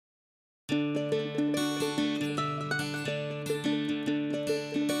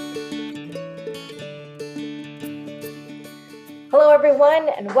everyone,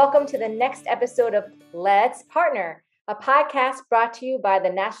 and welcome to the next episode of Let's Partner, a podcast brought to you by the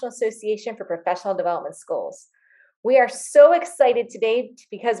National Association for Professional Development Schools. We are so excited today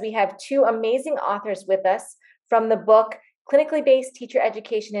because we have two amazing authors with us from the book, Clinically Based Teacher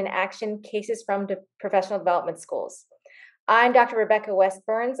Education in Action, Cases from Professional Development Schools. I'm Dr. Rebecca West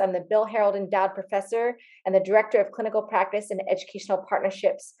Burns. I'm the Bill Harrold Endowed Professor and the Director of Clinical Practice and Educational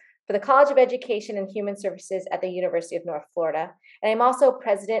Partnerships for the College of Education and Human Services at the University of North Florida. And I'm also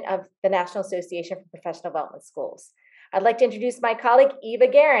president of the National Association for Professional Development Schools. I'd like to introduce my colleague, Eva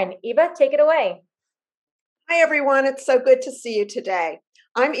Guerin. Eva, take it away. Hi, everyone. It's so good to see you today.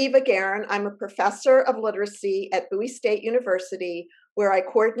 I'm Eva Guerin. I'm a professor of literacy at Penn State University, where I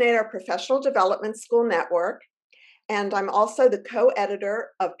coordinate our professional development school network. And I'm also the co-editor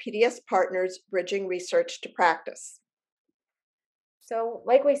of PDS Partners, Bridging Research to Practice. So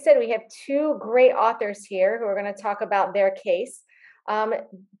like we said, we have two great authors here who are going to talk about their case.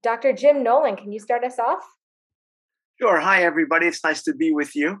 Dr. Jim Nolan, can you start us off? Sure. Hi, everybody. It's nice to be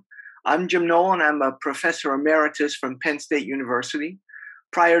with you. I'm Jim Nolan. I'm a professor emeritus from Penn State University.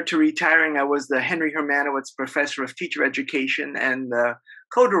 Prior to retiring, I was the Henry Hermanowitz Professor of Teacher Education and the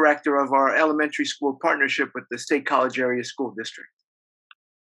co-director of our elementary school partnership with the State College Area School District.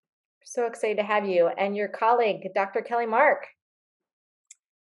 So excited to have you. And your colleague, Dr. Kelly Mark.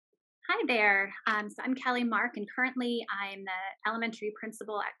 Hi there. So I'm Kelly Mark, and currently I'm the elementary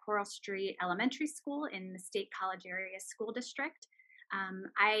principal at Coral Street Elementary School in the State College Area School District.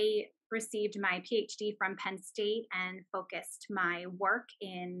 I received my PhD from Penn State and focused my work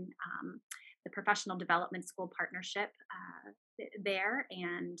in the Professional Development School Partnership there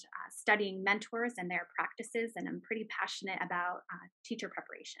and studying mentors and their practices, and I'm pretty passionate about teacher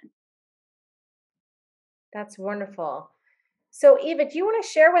preparation. That's wonderful. So, Eva, do you want to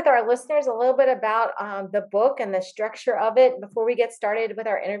share with our listeners a little bit about the book and the structure of it before we get started with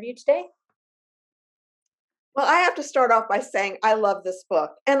our interview today? Well, I have to start off by saying I love this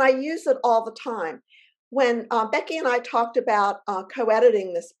book, and I use it all the time. When Becky and I talked about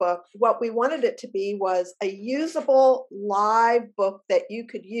co-editing this book, what we wanted it to be was a usable live book that you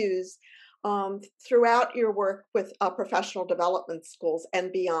could use throughout your work with professional development schools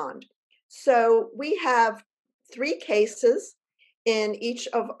and beyond. So we have 3 cases in each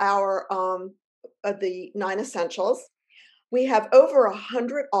of our of the 9 essentials. We have over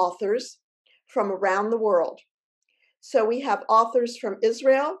 100 authors from around the world. So we have authors from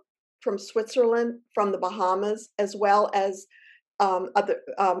Israel, from Switzerland, from the Bahamas, as well as other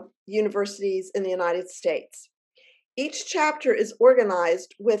universities in the United States. Each chapter is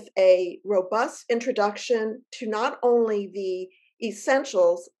organized with a robust introduction to not only the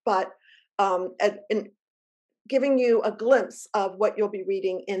essentials, but giving you a glimpse of what you'll be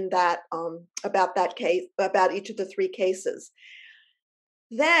reading in that about that case, about each of the 3 cases.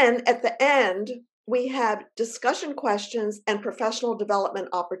 Then at the end, we have discussion questions and professional development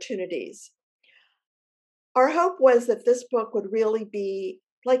opportunities. Our hope was that this book would really be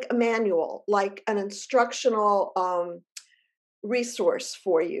like a manual, like an instructional resource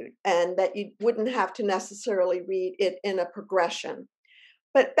for you, and that you wouldn't have to necessarily read it in a progression.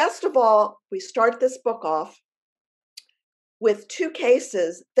 But best of all, we start this book off with 2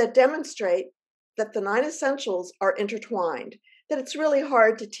 cases that demonstrate that the 9 essentials are intertwined, that it's really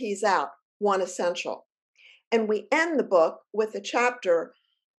hard to tease out one essential. And we end the book with a chapter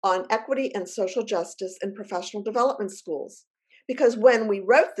on equity and social justice in professional development schools. Because when we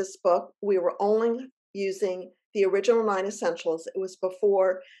wrote this book, we were only using the original 9 essentials. It was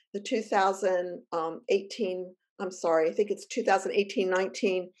before the 2018, I think it's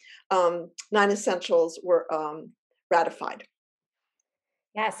 2018-19 9 essentials were ratified.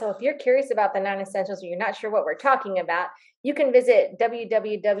 Yeah, so if you're curious about the 9 essentials or you're not sure what we're talking about, you can visit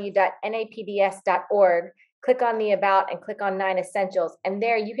www.napds.org, click on the About, and click on 9 essentials. And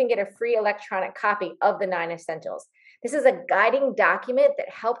there you can get a free electronic copy of the 9 essentials. This is a guiding document that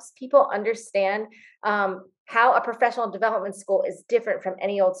helps people understand how a professional development school is different from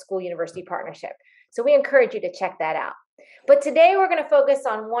any old school-university partnership. So we encourage you to check that out. But today we're going to focus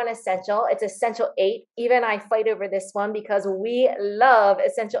on one essential. It's Essential 8. Eva and I fight over this one because we love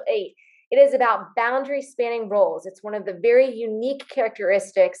Essential 8. It is about boundary spanning roles. It's one of the very unique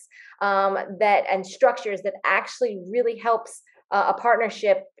characteristics and structures that actually really helps a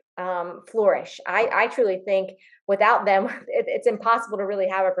partnership flourish. I truly think without them, it's impossible to really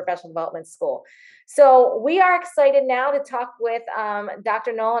have a professional development school. So we are excited now to talk with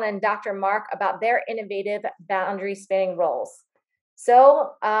Dr. Nolan and Dr. Mark about their innovative boundary spanning roles.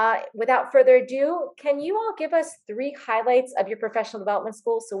 So without further ado, can you all give us 3 highlights of your professional development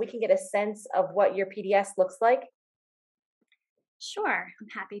school so we can get a sense of what your PDS looks like? Sure, I'm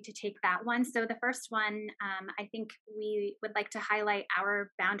happy to take that one. So the first one, I think we would like to highlight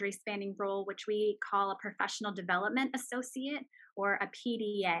our boundary spanning role, which we call a professional development associate or a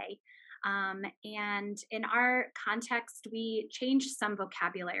PDA. And in our context, we changed some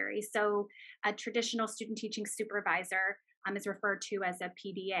vocabulary. So a traditional student teaching supervisor is referred to as a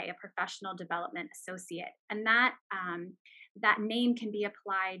PDA, a professional development associate, and that name can be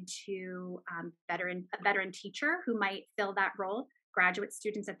applied to a veteran teacher who might fill that role, graduate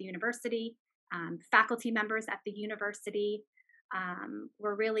students at the university, faculty members at the university.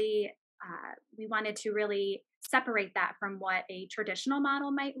 We wanted to really separate that from what a traditional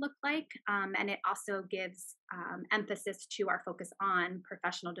model might look like. And it also gives emphasis to our focus on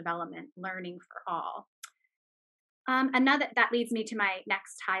professional development, learning for all. Another that leads me to my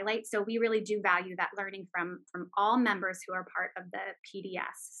next highlight. So we really do value that learning from all members who are part of the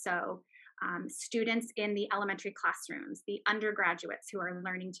PDS. So students in the elementary classrooms, the undergraduates who are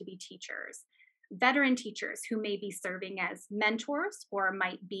learning to be teachers, veteran teachers who may be serving as mentors or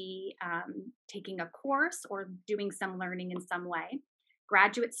might be taking a course or doing some learning in some way,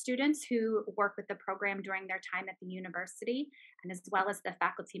 graduate students who work with the program during their time at the university, and as well as the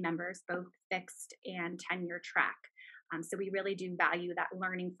faculty members, both fixed and tenure track. So we really do value that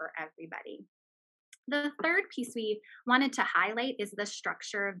learning for everybody. The third piece we wanted to highlight is the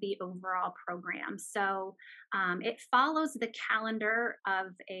structure of the overall program. So it follows the calendar of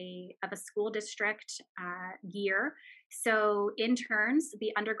a school district year. So interns,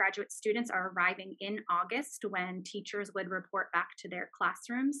 the undergraduate students, are arriving in August when teachers would report back to their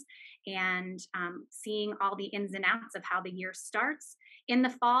classrooms and seeing all the ins and outs of how the year starts. In the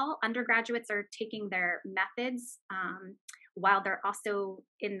fall, undergraduates are taking their methods while they're also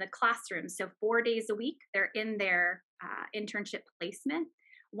in the classroom. So 4 days a week, they're in their internship placement.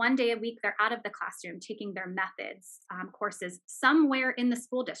 1 day a week, they're out of the classroom taking their methods courses somewhere in the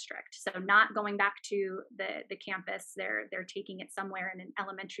school district. So not going back to the campus, they're taking it somewhere in an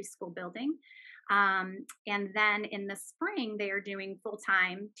elementary school building. And then in the spring, they are doing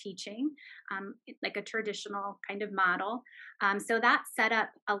full-time teaching, like a traditional kind of model. So that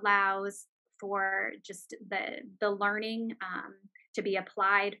setup allows for just the learning to be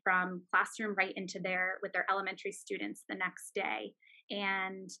applied from classroom right into with their elementary students the next day.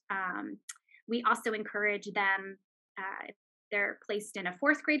 And we also encourage them, if they're placed in a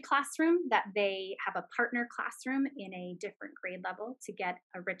fourth grade classroom, that they have a partner classroom in a different grade level to get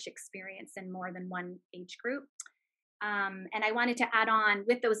a rich experience in more than one age group. And I wanted to add on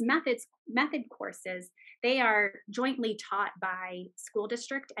with those method courses, they are jointly taught by school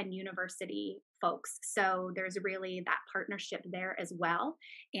district and university folks. So there's really that partnership there as well.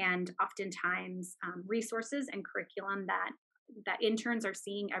 And oftentimes resources and curriculum that interns are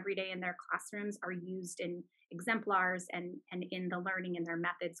seeing every day in their classrooms are used in exemplars and in the learning in their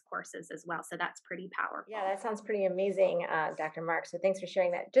methods courses as well. So that's pretty powerful. Yeah, that sounds pretty amazing, Dr. Mark. So thanks for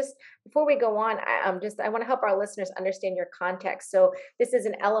sharing that. Just before we go on, I want to help our listeners understand your context. So this is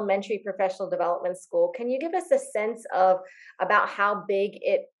an elementary professional development school. Can you give us a sense about how big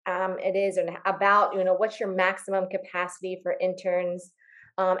it is, and about what's your maximum capacity for interns?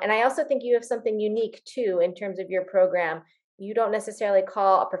 And I also think you have something unique too in terms of your program. You don't necessarily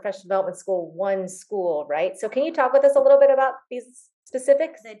call a professional development school one school, right? So can you talk with us a little bit about these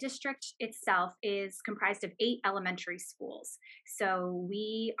specifics? The district itself is comprised of 8 elementary schools. So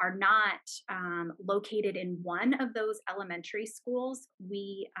we are not located in one of those elementary schools.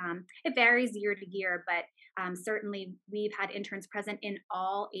 It varies year to year, but certainly we've had interns present in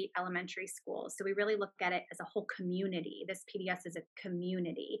all 8 elementary schools. So we really look at it as a whole community. This PDS is a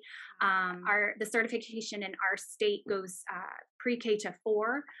community. The certification in our state goes pre-K to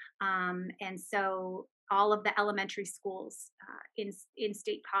 4. And so all of the elementary schools in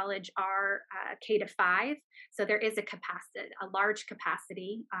State College are K to 5. So there is a large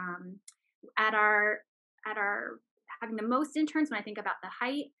capacity. At our having the most interns, when I think about the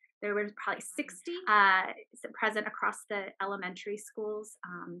height, there were probably 60 present across the elementary schools.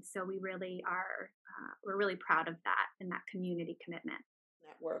 So we really we're really proud of that and that community commitment.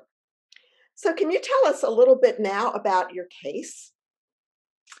 Network. So can you tell us a little bit now about your case?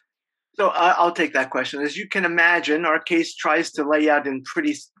 So I'll take that question. As you can imagine, our case tries to lay out in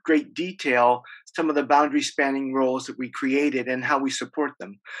pretty great detail some of the boundary spanning roles that we created and how we support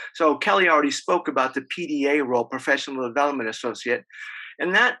them. So Kelly already spoke about the PDA role, Professional Development Associate,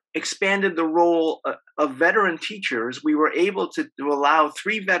 and that expanded the role of veteran teachers. We were able to allow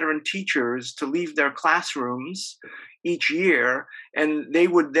 3 veteran teachers to leave their classrooms each year, and they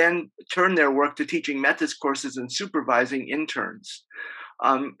would then turn their work to teaching methods courses and supervising interns.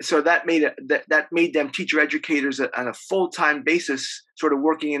 So that made them teacher educators on a full-time basis, sort of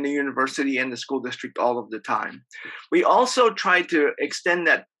working in the university and the school district all of the time. We also tried to extend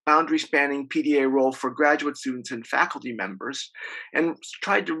that boundary spanning PDA role for graduate students and faculty members, and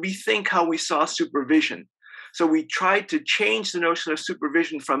tried to rethink how we saw supervision. So we tried to change the notion of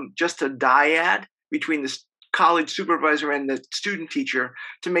supervision from just a dyad between the college supervisor and the student teacher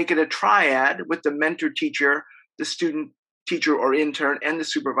to make it a triad with the mentor teacher, the student teacher or intern, and the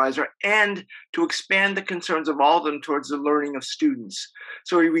supervisor, and to expand the concerns of all of them towards the learning of students.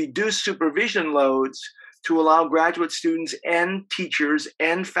 So we reduced supervision loads to allow graduate students and teachers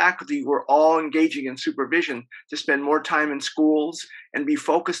and faculty who are all engaging in supervision to spend more time in schools and be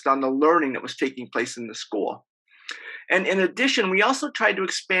focused on the learning that was taking place in the school. And in addition, we also tried to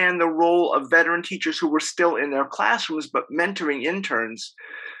expand the role of veteran teachers who were still in their classrooms but mentoring interns.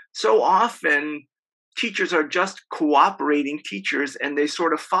 So often, teachers are just cooperating teachers, and they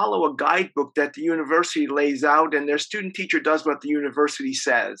sort of follow a guidebook that the university lays out, and their student teacher does what the university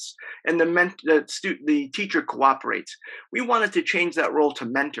says, and the teacher cooperates. We wanted to change that role to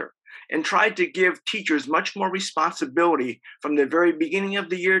mentor and tried to give teachers much more responsibility from the very beginning of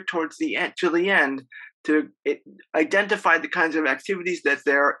the year towards the end to the end, to identify the kinds of activities that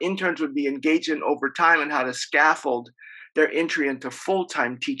their interns would be engaged in over time and how to scaffold their entry into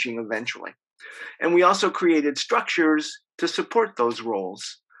full-time teaching eventually. And we also created structures to support those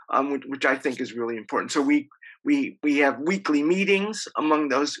roles, which I think is really important. So we have weekly meetings among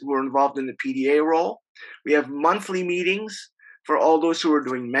those who are involved in the PDA role. We have monthly meetings for all those who are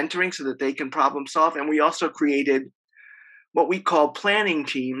doing mentoring so that they can problem solve. And we also created what we call planning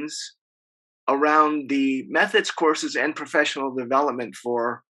teams around the methods courses and professional development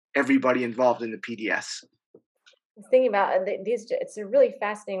for everybody involved in the PDS. I was thinking about these. It's a really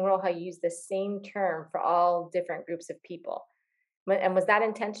fascinating role how you use the same term for all different groups of people. And was that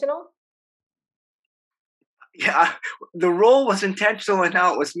intentional? Yeah, the role was intentional in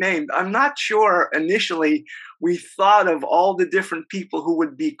how it was named. I'm not sure initially we thought of all the different people who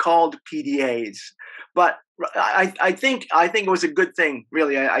would be called PDAs, but I think it was a good thing.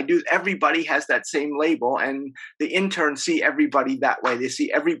 Really, I do. Everybody has that same label, and the interns see everybody that way. They see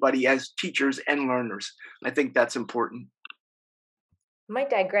everybody as teachers and learners. I think that's important. I might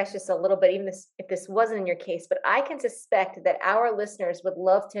digress just a little bit, even if this wasn't in your case, but I can suspect that our listeners would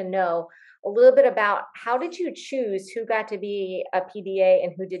love to know a little bit about how did you choose who got to be a PDA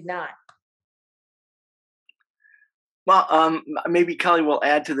and who did not? Well, maybe Kelly will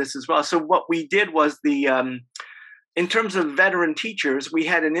add to this as well. So what we did was in terms of veteran teachers, we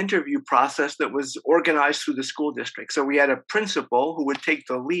had an interview process that was organized through the school district. So we had a principal who would take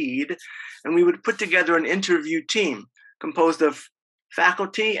the lead, and we would put together an interview team composed of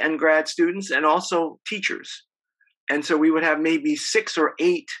faculty and grad students and also teachers. And so we would have maybe 6 or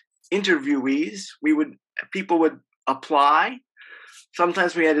 8 interviewees. People would apply.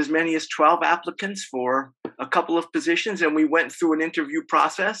 Sometimes we had as many as 12 applicants for a couple of positions, and we went through an interview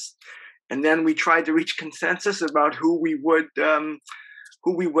process. And then we tried to reach consensus about who we would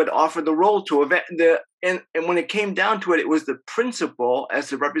offer the role to. And when it came down to it, it was the principal, as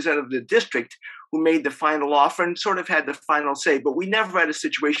the representative of the district, who made the final offer and sort of had the final say. But we never had a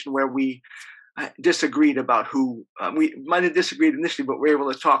situation where we disagreed about who. We might have disagreed initially, but we were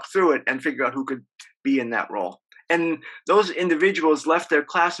able to talk through it and figure out who could be in that role. And those individuals left their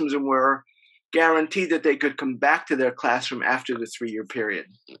classrooms and were guaranteed that they could come back to their classroom after the 3-year period.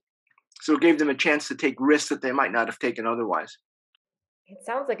 So it gave them a chance to take risks that they might not have taken otherwise. It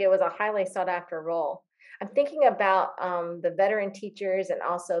sounds like it was a highly sought after role. I'm thinking about the veteran teachers and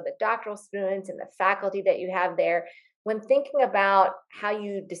also the doctoral students and the faculty that you have there. When thinking about how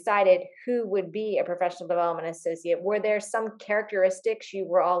you decided who would be a professional development associate, were there some characteristics you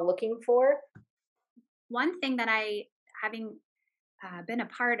were all looking for? One thing that having been a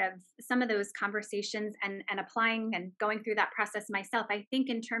part of some of those conversations and applying and going through that process myself, I think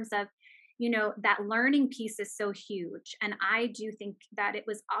in terms of, that learning piece is so huge. And I do think that it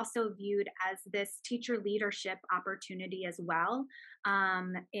was also viewed as this teacher leadership opportunity as well,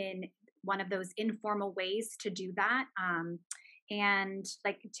 in one of those informal ways to do that. And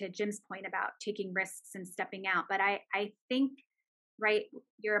like to Jim's point about taking risks and stepping out. But I think, right,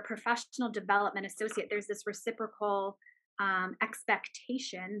 you're a professional development associate. There's this reciprocal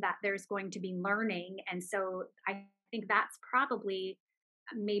expectation that there's going to be learning. And so I think that's probably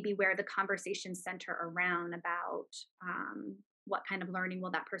maybe where the conversations center around about what kind of learning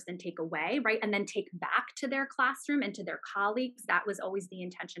will that person take away, right? And then take back to their classroom and to their colleagues. That was always the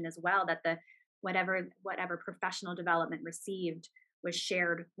intention as well, that the whatever professional development received was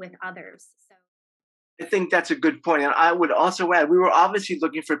shared with others. So I think that's a good point. And I would also add, we were obviously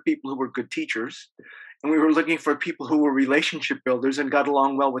looking for people who were good teachers, and we were looking for people who were relationship builders and got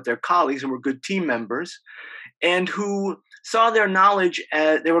along well with their colleagues and were good team members, and who saw their knowledge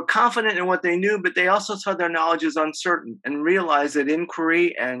as they were confident in what they knew, but they also saw their knowledge as uncertain and realized that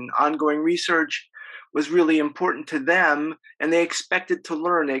inquiry and ongoing research was really important to them. And they expected to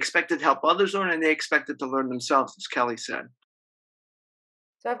learn. They expected to help others learn, and they expected to learn themselves, as Kelly said.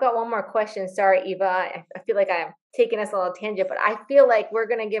 So I've got one more question. Sorry, Eva. I feel like I'm taking us a little tangent, but I feel like we're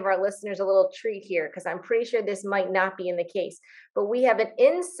going to give our listeners a little treat here because I'm pretty sure this might not be in the case. But we have an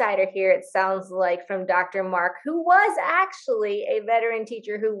insider here, it sounds like, from Dr. Mark, who was actually a veteran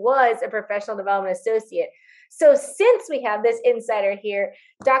teacher who was a professional development associate. So since we have this insider here,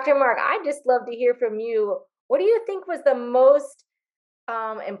 Dr. Mark, I'd just love to hear from you. What do you think was the most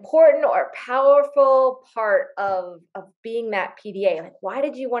important or powerful part of being that PDA? Like, why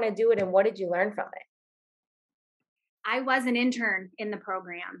did you want to do it, and what did you learn from it? I was an intern in the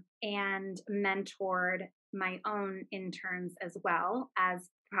program and mentored my own interns as well as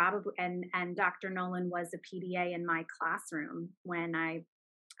probably, and Dr. Nolan was a PDA in my classroom when I'm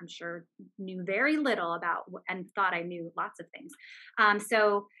sure knew very little about and thought I knew lots of things.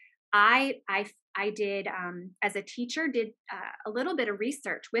 So I did, as a teacher, did a little bit of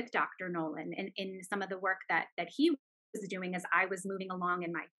research with Dr. Nolan in some of the work that he was doing as I was moving along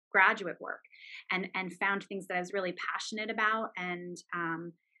in my graduate work, and found things that I was really passionate about. And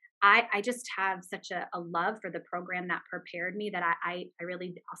I just have such a love for the program that prepared me that I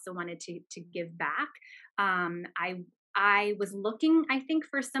really also wanted to give back. I was looking, I think,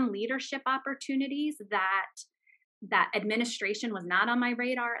 for some leadership opportunities that administration was not on my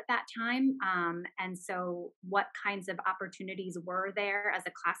radar at that time. And so what kinds of opportunities were there as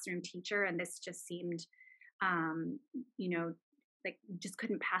a classroom teacher? And this just seemed, like just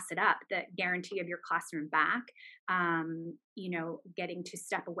couldn't pass it up. The guarantee of your classroom back, getting to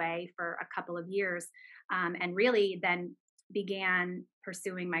step away for a couple of years, and really then began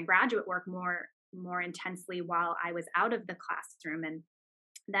pursuing my graduate work more intensely while I was out of the classroom, and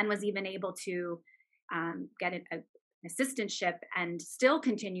then was even able to get an assistantship and still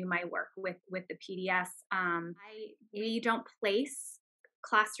continue my work with the PDS. We don't place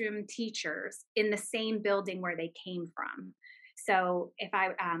classroom teachers in the same building where they came from. So if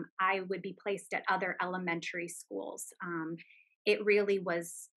I would be placed at other elementary schools. It really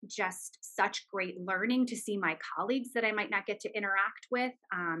was just such great learning to see my colleagues that I might not get to interact with,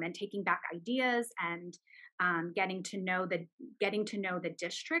 and taking back ideas and getting to know the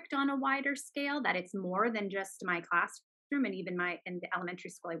district on a wider scale, that it's more than just my classroom. And even in the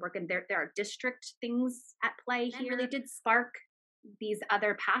elementary school I work in, there are district things at play here. It really did spark these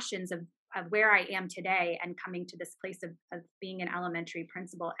other passions of where I am today, and coming to this place of being an elementary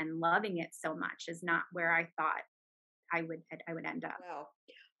principal and loving it so much is not where I thought I would end up.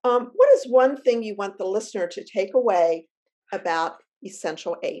 Wow. What is one thing you want the listener to take away about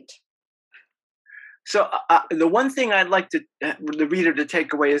Essential 8? So the one thing I'd like the reader to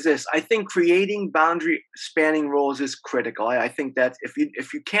take away is this. I think creating boundary spanning roles is critical. I think that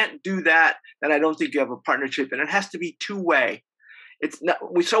if you can't do that, then I don't think you have a partnership, and it has to be two-way.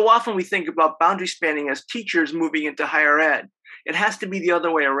 So often we think about boundary spanning as teachers moving into higher ed. It has to be the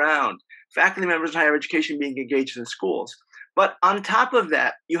other way around. Faculty members in higher education being engaged in schools. But on top of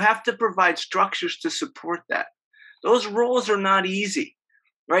that, you have to provide structures to support that. Those roles are not easy,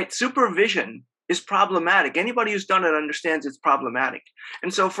 right? Supervision is problematic. Anybody who's done it understands it's problematic.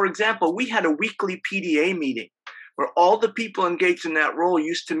 And so, for example, we had a weekly PDA meeting where all the people engaged in that role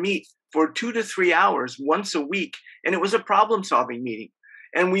used to meet for 2 to 3 hours once a week. And it was a problem-solving meeting.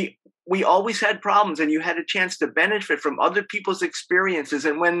 And we always had problems, and you had a chance to benefit from other people's experiences.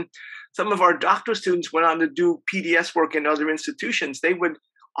 And when some of our doctoral students went on to do PDS work in other institutions, they would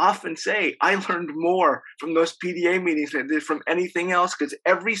often say, I learned more from those PDA meetings than I did from anything else, because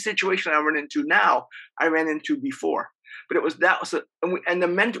every situation I run into now, I ran into before. But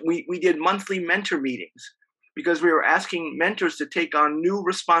we did monthly mentor meetings because we were asking mentors to take on new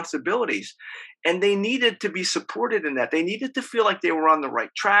responsibilities, and they needed to be supported in that. They needed to feel like they were on the right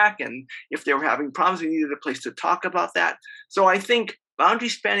track, and if they were having problems, they needed a place to talk about that. So I think boundary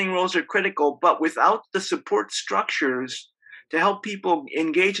spanning roles are critical, but without the support structures to help people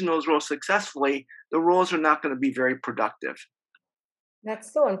engage in those roles successfully, the roles are not going to be very productive.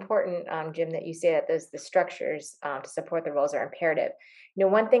 That's so important, Jim, that you say that the structures to support the roles are imperative.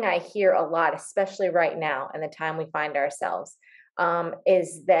 One thing I hear a lot, especially right now in the time we find ourselves,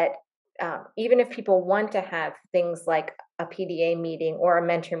 is that even if people want to have things like a PDA meeting or a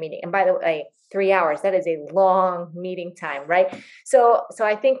mentor meeting. And by the way, 3 hours, that is a long meeting time, right? So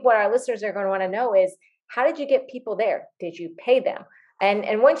I think what our listeners are going to want to know is, how did you get people there? Did you pay them?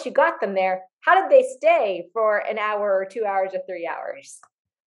 And once you got them there, how did they stay for an hour or 2 hours or 3 hours?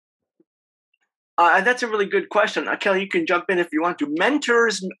 That's a really good question. Kelly, you can jump in if you want to.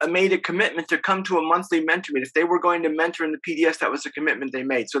 Mentors made a commitment to come to a monthly mentor meeting. If they were going to mentor in the PDS, that was a commitment they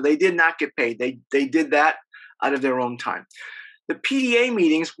made. So they did not get paid. They did that out of their own time. The PDA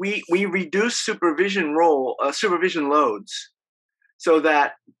meetings, we reduced supervision loads so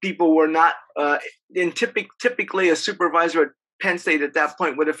that people were not, typically a supervisor at Penn State at that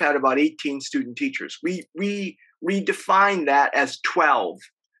point would have had about 18 student teachers. We redefined that as 12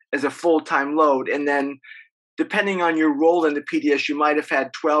 as a full-time load. And then depending on your role in the PDS, you might have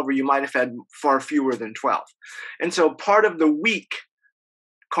had 12 or you might have had far fewer than 12. And so part of the week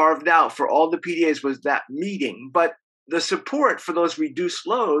carved out for all the PDAs was that meeting. But the support for those reduced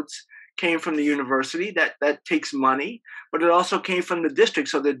loads came from the university. That takes money, but it also came from the district.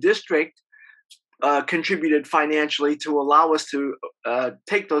 So the district contributed financially to allow us to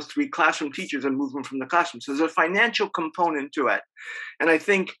take those 3 classroom teachers and move them from the classroom. So there's a financial component to it. And I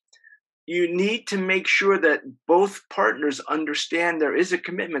think you need to make sure that both partners understand there is a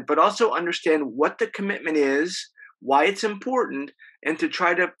commitment, but also understand what the commitment is, why it's important, and to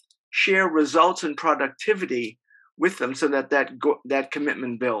try to share results and productivity with them so that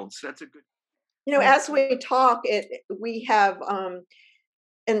commitment builds. That's a good. As we talk, we have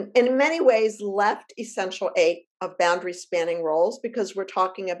in many ways left Essential 8 of boundary spanning roles, because we're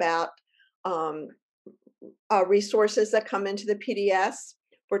talking about resources that come into the PDS.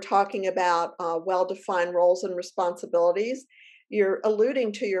 We're talking about well-defined roles and responsibilities. You're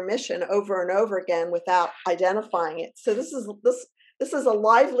alluding to your mission over and over again without identifying it. So this is a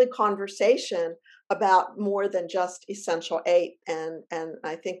lively conversation about more than just Essential 8, and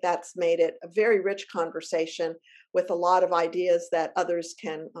I think that's made it a very rich conversation with a lot of ideas that others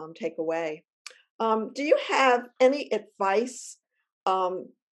can take away. Do you have any advice?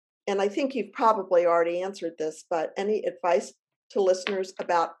 And I think you've probably already answered this, but any advice to listeners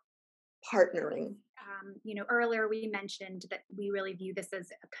about partnering? Earlier we mentioned that we really view this as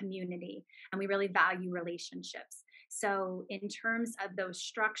a community and we really value relationships. So in terms of those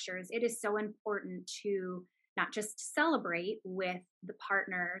structures, it is so important to not just celebrate with the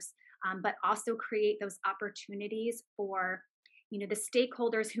partners, but also create those opportunities for, the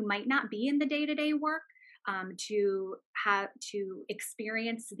stakeholders who might not be in the day-to-day work to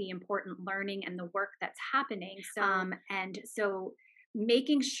experience the important learning and the work that's happening. So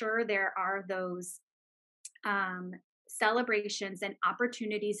making sure there are those celebrations and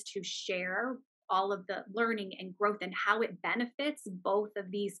opportunities to share all of the learning and growth and how it benefits both of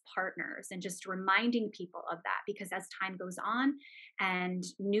these partners, and just reminding people of that, because as time goes on and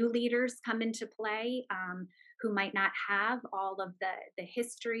new leaders come into play who might not have all of the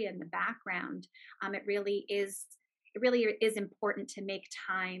history and the background, it really is important to make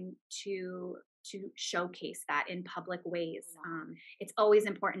time to showcase that in public ways. It's always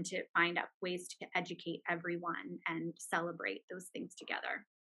important to find out ways to educate everyone and celebrate those things together.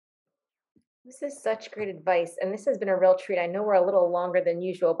 This is such great advice, and this has been a real treat. I know we're a little longer than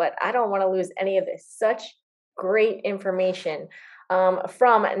usual, but I don't want to lose any of this. Such great information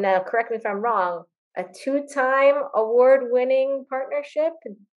from, now correct me if I'm wrong, a 2-time award-winning partnership.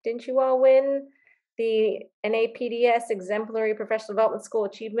 Didn't you all win the NAPDS Exemplary Professional Development School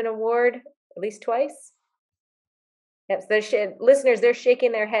Achievement Award at least twice? Yep, so listeners, they're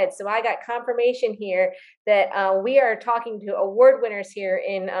shaking their heads. So I got confirmation here that we are talking to award winners here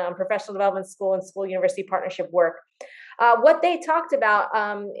in professional development school and school university partnership work. What they talked about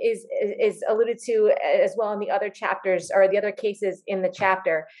is alluded to as well in the other chapters, or the other cases in the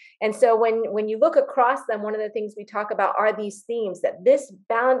chapter. And so when you look across them, one of the things we talk about are these themes, that these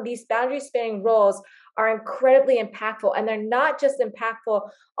boundary spanning roles are incredibly impactful, and they're not just impactful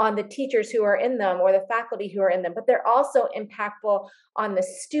on the teachers who are in them or the faculty who are in them, but they're also impactful on the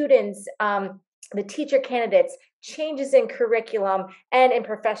students, the teacher candidates, changes in curriculum, and in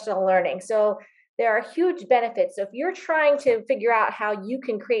professional learning. So there are huge benefits. So if you're trying to figure out how you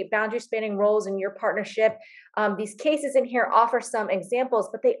can create boundary spanning roles in your partnership, these cases in here offer some examples,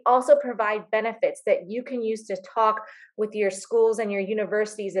 but they also provide benefits that you can use to talk with your schools and your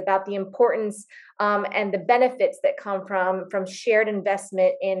universities about the importance and the benefits that come from shared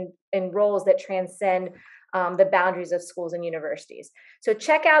investment in roles that transcend the boundaries of schools and universities. So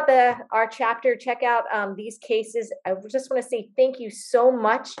check out our chapter, check out these cases. I just want to say thank you so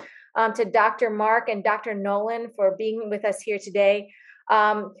much to Dr. Mark and Dr. Nolan for being with us here today.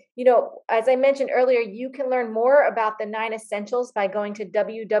 As I mentioned earlier, you can learn more about the 9 essentials by going to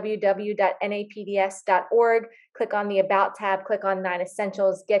www.napds.org. Click on the About tab, click on 9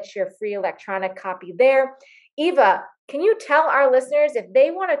 essentials, get your free electronic copy there. Eva, can you tell our listeners if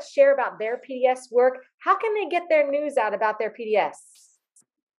they want to share about their PDS work, how can they get their news out about their PDS?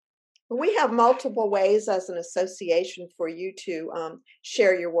 We have multiple ways as an association for you to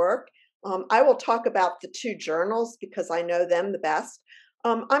share your work. I will talk about the 2 journals because I know them the best.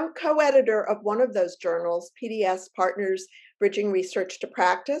 I'm co-editor of one of those journals, PDS Partners Bridging Research to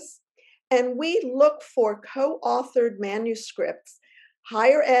Practice, and we look for co-authored manuscripts,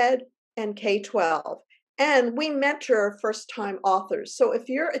 higher ed and K-12, and we mentor first-time authors. So if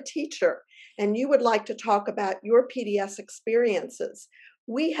you're a teacher and you would like to talk about your PDS experiences,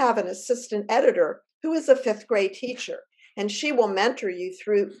 we have an assistant editor who is a 5th grade teacher, and she will mentor you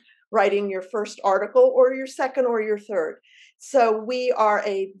through writing your first article or your second or your third. So we are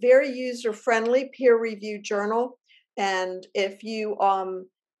a very user-friendly, peer-reviewed journal, and if you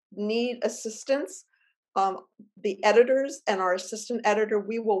need assistance, the editors and our assistant editor,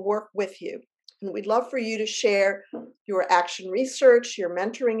 we will work with you. And we'd love for you to share your action research, your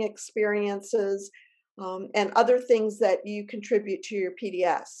mentoring experiences, and other things that you contribute to your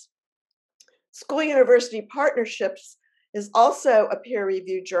PDS. School-university partnerships is also a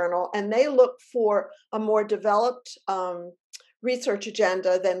peer-reviewed journal, and they look for a more developed research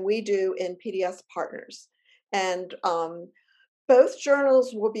agenda than we do in PDS Partners. And both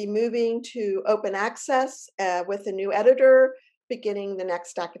journals will be moving to open access with a new editor beginning the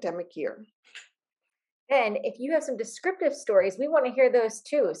next academic year. And if you have some descriptive stories, we want to hear those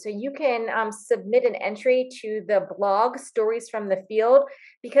too. So you can submit an entry to the blog Stories from the Field,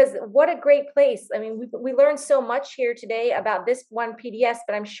 because what a great place. I mean, we learned so much here today about this one PDS,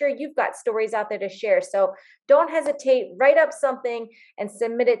 but I'm sure you've got stories out there to share. So don't hesitate, write up something and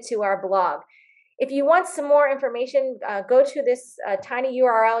submit it to our blog. If you want some more information, go to this tiny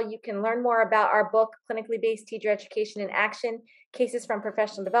URL. You can learn more about our book, Clinically Based Teacher Education in Action, Cases from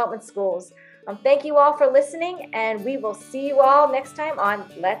Professional Development Schools. Thank you all for listening, and we will see you all next time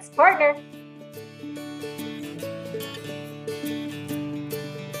on Let's Partner.